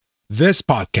This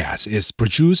podcast is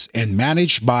produced and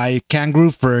managed by Kangaroo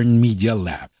Fern Media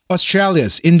Lab,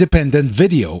 Australia's independent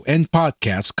video and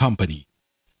podcast company.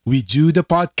 We do the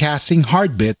podcasting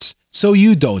hard bits so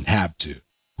you don't have to.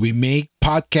 We make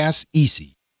podcasts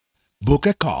easy. Book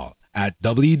a call at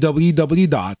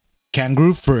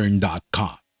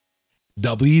www.kangaroofern.com.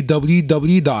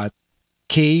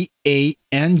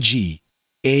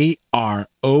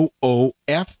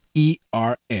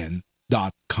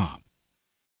 www.kangaroofern.com.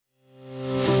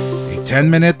 A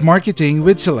 10-minute marketing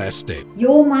with Celeste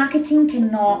Your marketing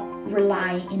cannot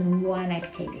rely in one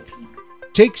activity.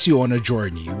 takes you on a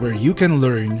journey where you can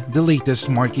learn the latest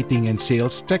marketing and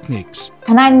sales techniques.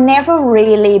 And I never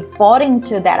really bought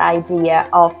into that idea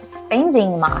of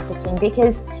spending marketing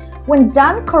because when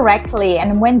done correctly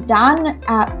and when done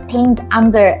pinned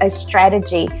under a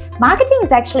strategy, marketing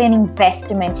is actually an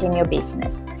investment in your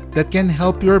business. That can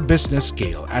help your business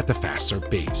scale at a faster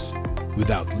pace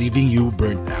without leaving you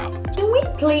burnt out. Can we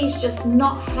please just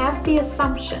not have the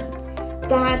assumption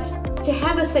that to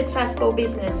have a successful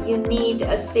business, you need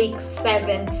a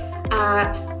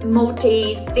 6-7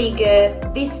 multi-figure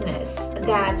business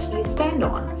that you stand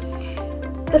on?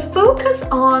 The focus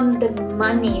on the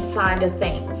money side of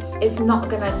things is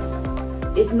not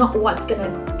what's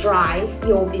gonna drive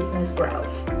your business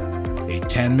growth. A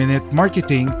 10-minute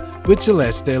marketing with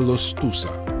Celeste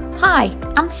Lostusa. Hi,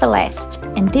 I'm Celeste,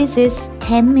 and this is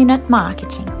 10-Minute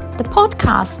Marketing, the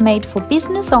podcast made for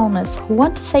business owners who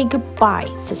want to say goodbye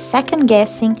to second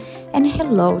guessing and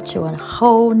hello to a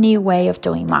whole new way of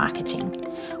doing marketing.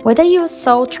 Whether you're a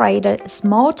sole trader, a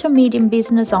small to medium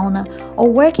business owner, or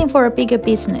working for a bigger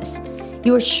business,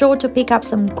 you are sure to pick up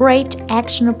some great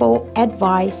actionable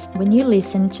advice when you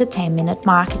listen to 10-Minute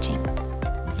Marketing.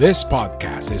 This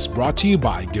podcast is brought to you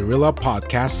by Guerrilla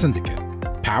Podcast Syndicate,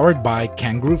 powered by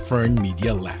Kangaroo Fern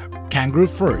Media Lab. Kangaroo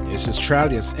Fern is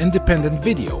Australia's independent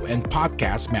video and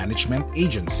podcast management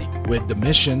agency with the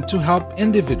mission to help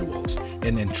individuals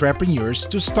and entrepreneurs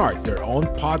to start their own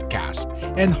podcast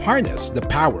and harness the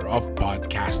power of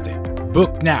podcasting.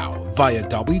 Book now via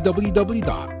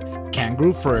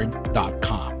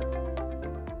www.kangaroofern.com.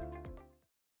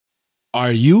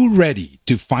 Are you ready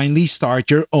to finally start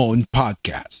your own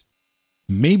podcast?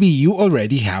 Maybe you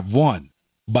already have one,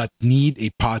 but need a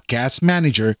podcast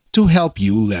manager to help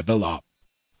you level up.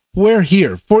 We're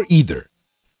here for either.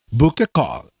 Book a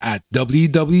call at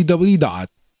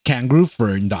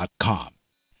www.kangaroofern.com.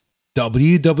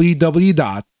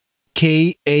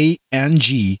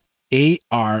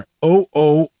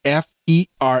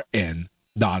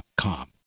 www.kangaroofern.com.